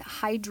called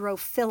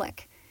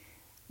hydrophilic,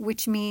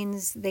 which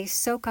means they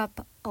soak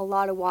up a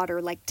lot of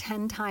water, like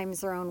 10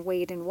 times their own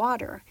weight in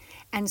water.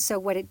 And so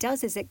what it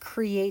does is it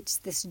creates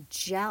this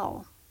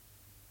gel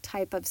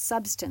type of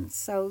substance.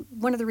 So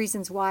one of the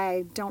reasons why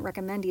I don't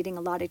recommend eating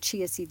a lot of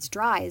chia seeds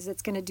dry is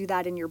it's going to do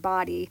that in your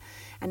body,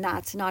 and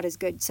that's not as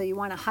good. So you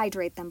want to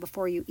hydrate them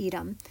before you eat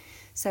them.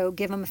 So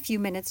give them a few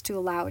minutes to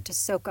allow it to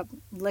soak up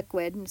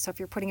liquid. And so if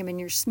you're putting them in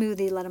your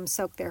smoothie, let them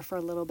soak there for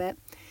a little bit.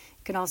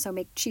 You can also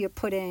make chia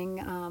pudding,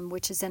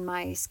 which is in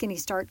my skinny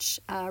starch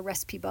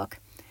recipe book.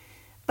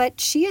 But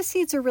chia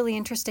seeds are really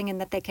interesting in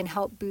that they can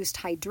help boost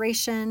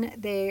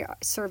hydration. They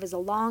serve as a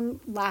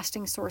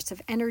long-lasting source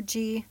of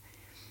energy.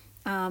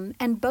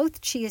 And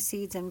both chia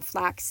seeds and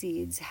flax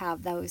seeds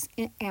have those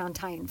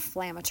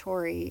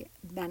anti-inflammatory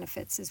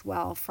benefits as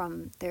well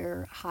from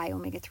their high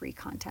omega-3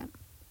 content.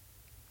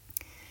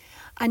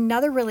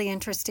 Another really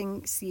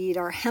interesting seed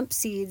are hemp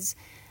seeds.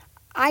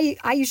 I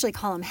usually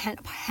call them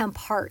hemp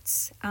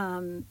hearts.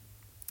 And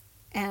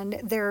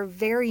they're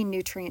very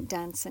nutrient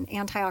dense and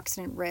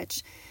antioxidant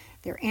rich.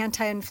 They're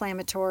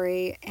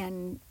anti-inflammatory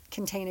and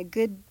contain a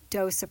good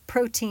dose of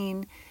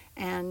protein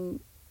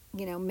and,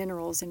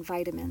 minerals and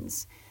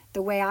vitamins.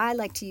 The way I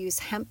like to use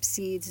hemp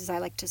seeds is I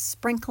like to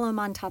sprinkle them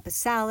on top of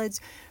salads,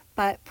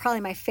 but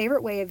probably my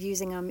favorite way of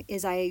using them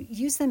is I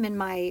use them in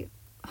my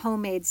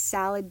homemade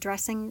salad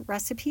dressing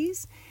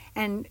recipes.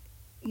 And,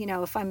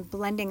 if I'm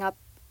blending up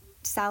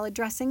salad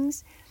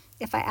dressings,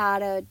 if I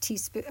add a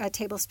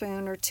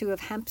tablespoon or two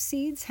of hemp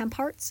seeds, hemp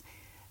hearts,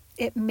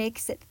 it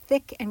makes it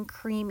thick and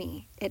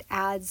creamy. It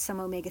adds some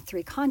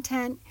omega-3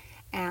 content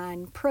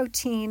and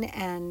protein,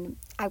 and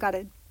I've got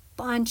a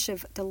bunch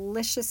of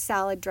delicious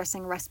salad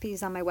dressing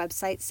recipes on my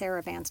website,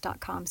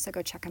 sarahvance.com, so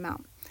go check them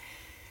out.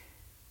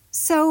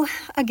 So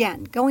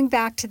again, going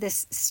back to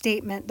this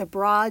statement, the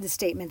broad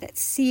statement that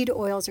seed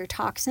oils are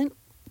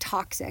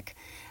toxic,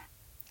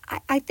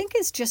 I think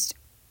is just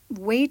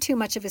way too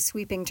much of a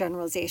sweeping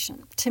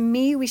generalization. To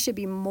me, we should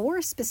be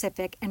more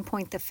specific and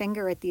point the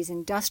finger at these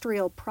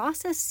industrial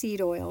processed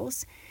seed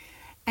oils.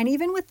 And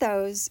even with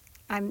those,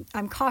 I'm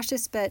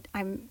cautious, but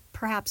I'm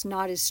perhaps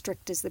not as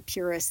strict as the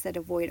purists that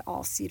avoid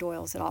all seed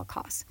oils at all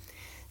costs.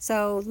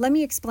 So let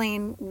me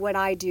explain what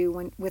I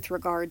do with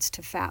regards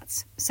to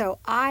fats. So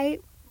I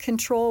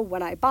control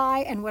what I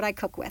buy and what I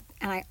cook with,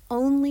 and I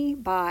only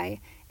buy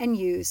and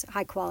use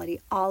high quality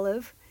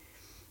olive,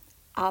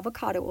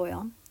 avocado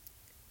oil,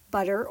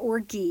 butter or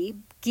ghee.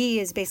 Ghee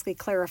is basically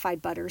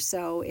clarified butter,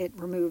 so it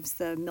removes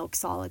the milk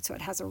solid, so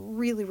it has a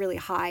really, really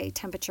high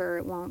temperature.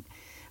 It won't,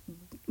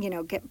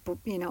 it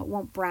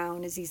won't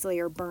brown as easily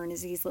or burn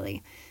as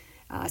easily.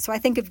 So I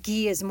think of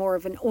ghee as more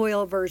of an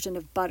oil version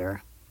of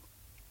butter.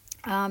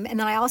 And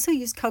then I also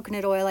use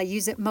coconut oil. I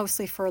use it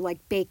mostly for like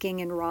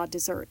baking and raw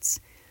desserts.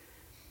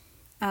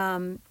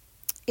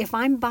 If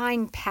I'm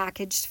buying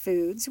packaged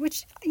foods,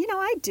 which,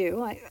 I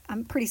do,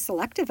 I'm pretty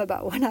selective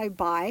about what I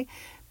buy,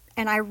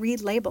 and I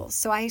read labels.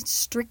 So I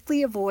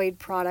strictly avoid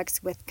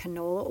products with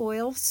canola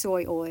oil,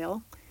 soy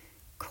oil,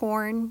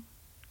 corn,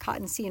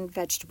 cottonseed, and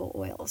vegetable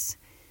oils.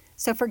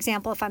 So for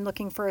example, if I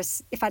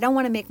don't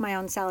want to make my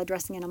own salad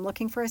dressing and I'm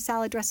looking for a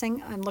salad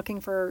dressing, I'm looking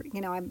for,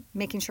 I'm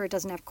making sure it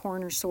doesn't have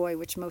corn or soy,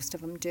 which most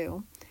of them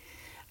do.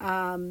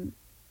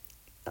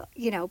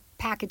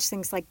 Packaged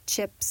things like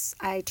chips,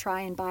 I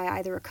try and buy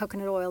either a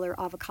coconut oil or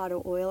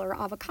avocado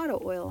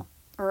oil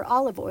or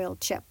olive oil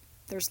chip.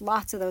 There's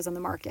lots of those on the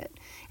market.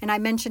 And I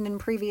mentioned in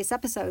previous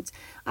episodes,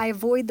 I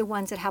avoid the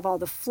ones that have all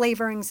the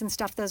flavorings and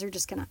stuff. Those are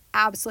just going to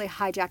absolutely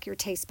hijack your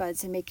taste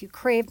buds and make you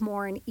crave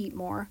more and eat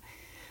more.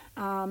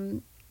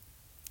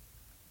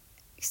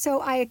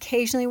 So I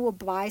occasionally will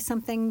buy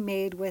something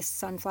made with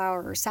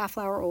sunflower or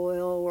safflower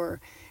oil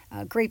or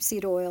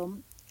grapeseed oil.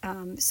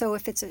 So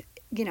if it's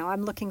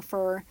I'm looking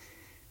for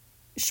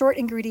short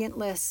ingredient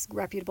lists,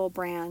 reputable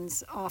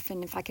brands,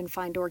 often if I can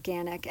find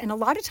organic. And a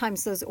lot of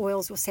times those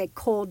oils will say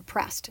cold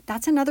pressed.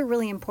 That's another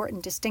really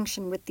important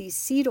distinction with these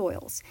seed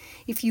oils.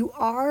 If you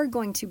are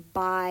going to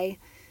buy,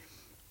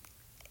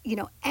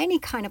 any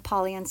kind of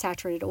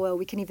polyunsaturated oil,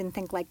 we can even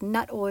think like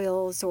nut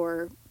oils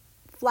or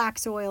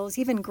flax oils,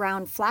 even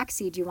ground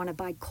flaxseed, you want to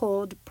buy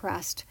cold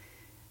pressed,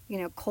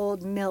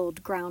 cold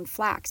milled ground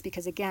flax,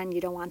 because again, you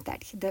don't want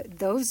that.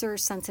 Those are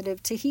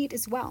sensitive to heat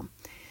as well.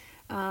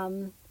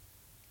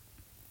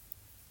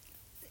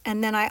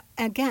 And then I,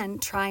 again,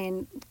 try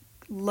and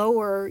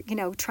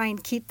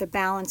keep the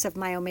balance of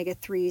my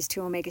omega-3s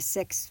to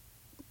omega-6,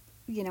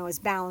 as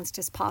balanced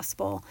as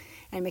possible,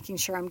 and making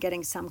sure I'm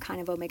getting some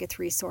kind of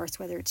omega-3 source,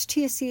 whether it's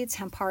chia seeds,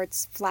 hemp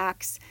hearts,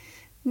 flax,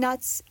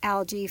 nuts,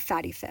 algae,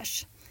 fatty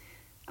fish.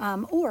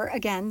 Or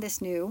again,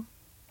 this new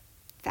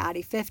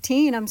Fatty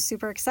 15, I'm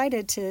super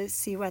excited to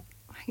see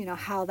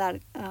how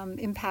that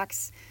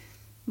impacts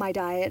my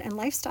diet and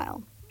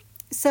lifestyle.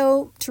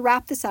 So to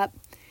wrap this up,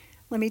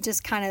 let me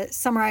just kind of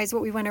summarize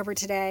what we went over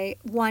today.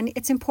 One,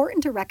 it's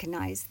important to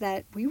recognize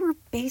that we were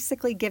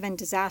basically given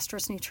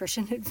disastrous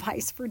nutrition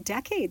advice for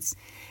decades,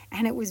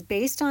 and it was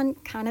based on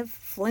kind of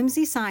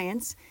flimsy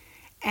science,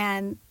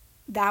 and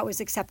that was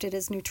accepted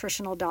as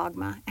nutritional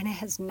dogma, and it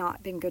has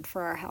not been good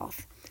for our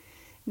health.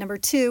 Number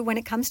two, when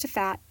it comes to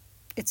fat,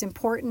 it's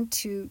important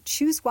to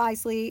choose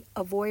wisely,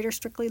 avoid or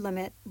strictly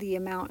limit the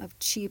amount of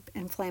cheap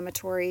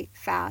inflammatory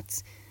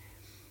fats.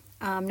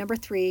 Number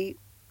three,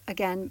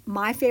 Again,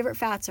 my favorite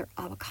fats are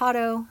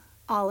avocado,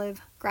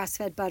 olive,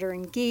 grass-fed butter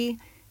and ghee,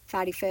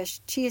 fatty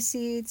fish, chia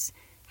seeds,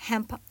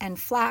 hemp, and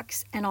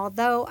flax. And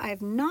although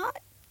I've not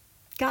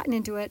gotten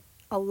into it,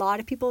 a lot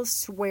of people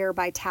swear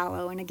by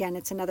tallow. And again,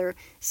 it's another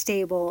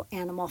stable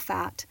animal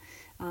fat.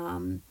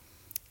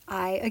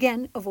 I,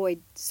 again,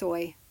 avoid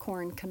soy,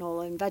 corn,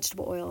 canola, and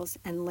vegetable oils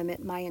and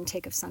limit my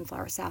intake of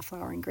sunflower,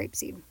 safflower, and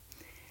grapeseed.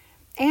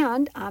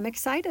 And I'm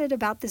excited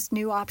about this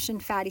new option,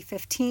 Fatty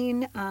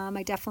 15.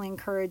 I definitely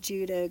encourage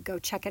you to go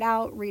check it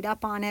out, read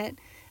up on it,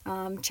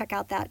 check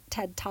out that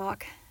TED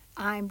Talk.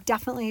 I'm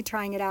definitely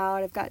trying it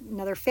out. I've got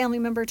another family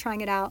member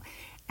trying it out,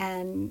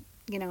 and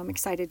I'm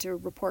excited to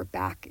report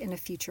back in a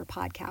future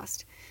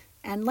podcast.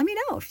 And let me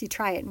know if you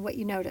try it and what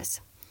you notice.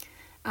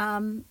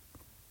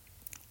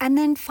 And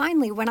then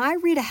finally, when I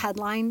read a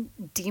headline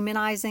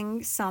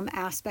demonizing some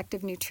aspect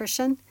of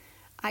nutrition,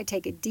 I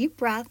take a deep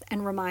breath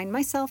and remind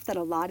myself that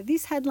a lot of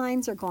these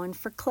headlines are going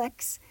for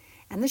clicks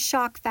and the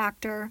shock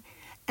factor,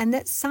 and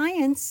that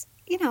science,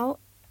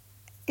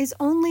 is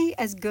only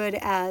as good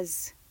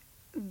as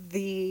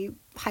the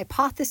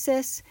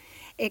hypothesis.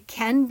 It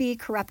can be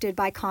corrupted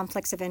by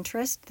conflicts of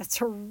interest.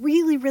 That's a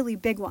really, really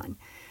big one.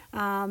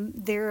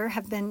 There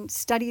have been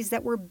studies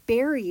that were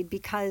buried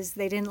because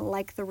they didn't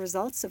like the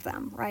results of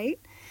them, right?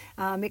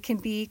 It can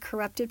be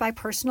corrupted by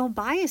personal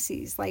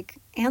biases. Like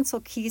Ansel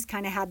Keys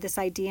kind of had this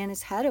idea in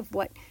his head of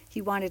what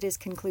he wanted his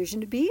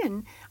conclusion to be.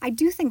 And I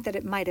do think that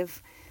it might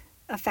have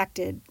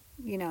affected,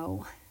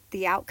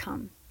 the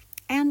outcome.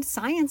 And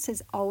science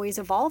is always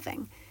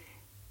evolving,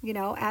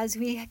 as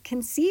we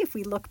can see if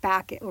we look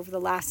back over the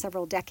last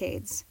several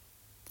decades.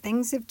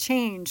 Things have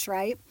changed,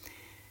 right?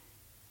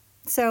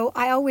 So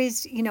I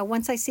always,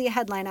 once I see a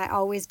headline, I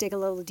always dig a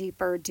little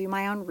deeper, do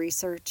my own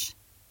research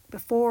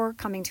before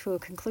coming to a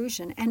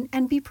conclusion,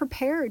 and be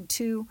prepared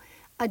to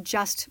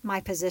adjust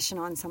my position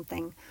on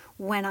something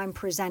when I'm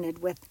presented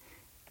with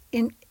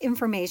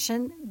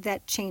information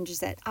that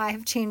changes it. I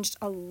have changed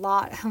a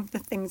lot of the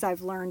things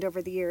I've learned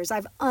over the years.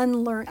 I've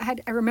unlearned.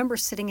 I remember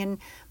sitting in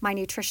my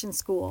nutrition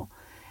school,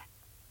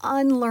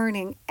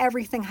 unlearning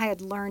everything I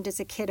had learned as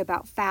a kid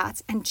about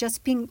fats and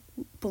just being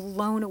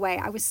blown away.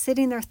 I was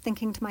sitting there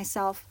thinking to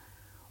myself,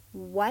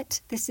 what?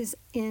 This is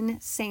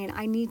insane.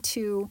 I need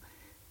to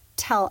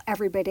tell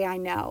everybody I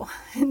know.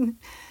 And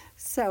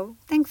so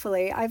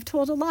thankfully, I've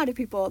told a lot of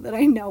people that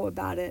I know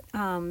about it.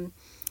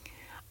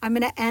 I'm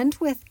going to end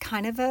with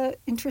kind of an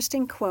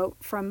interesting quote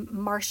from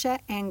Marcia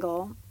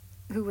Engel,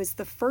 who was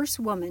the first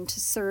woman to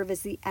serve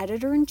as the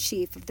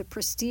editor-in-chief of the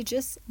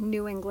prestigious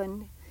New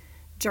England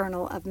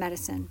Journal of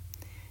Medicine.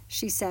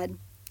 She said,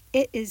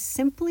 "It is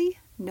simply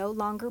no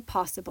longer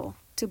possible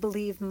to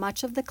believe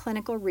much of the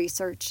clinical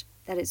research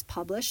that is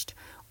published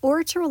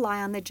or to rely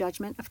on the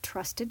judgment of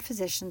trusted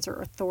physicians or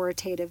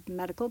authoritative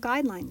medical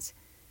guidelines.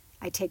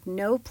 I take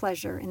no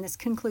pleasure in this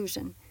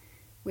conclusion,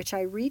 which I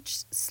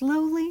reached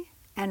slowly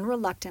and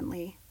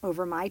reluctantly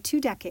over my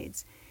 2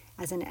 decades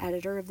as an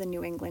editor of the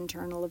New England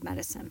Journal of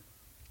Medicine."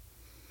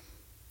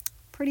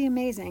 Pretty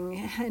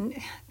amazing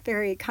and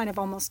very kind of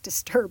almost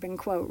disturbing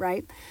quote,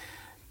 right?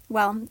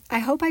 Well, I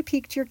hope I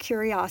piqued your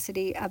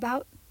curiosity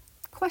about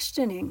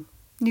questioning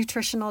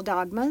nutritional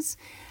dogmas,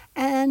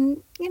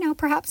 and,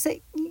 perhaps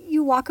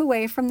you walk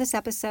away from this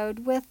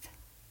episode with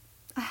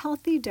a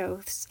healthy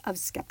dose of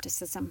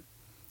skepticism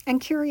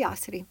and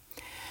curiosity.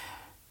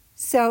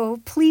 So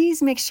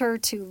please make sure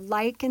to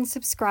like and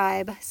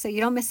subscribe so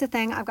you don't miss a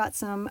thing. I've got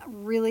some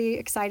really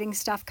exciting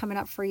stuff coming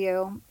up for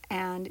you,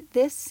 and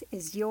this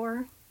is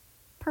your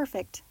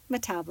Perfect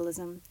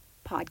Metabolism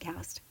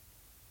podcast.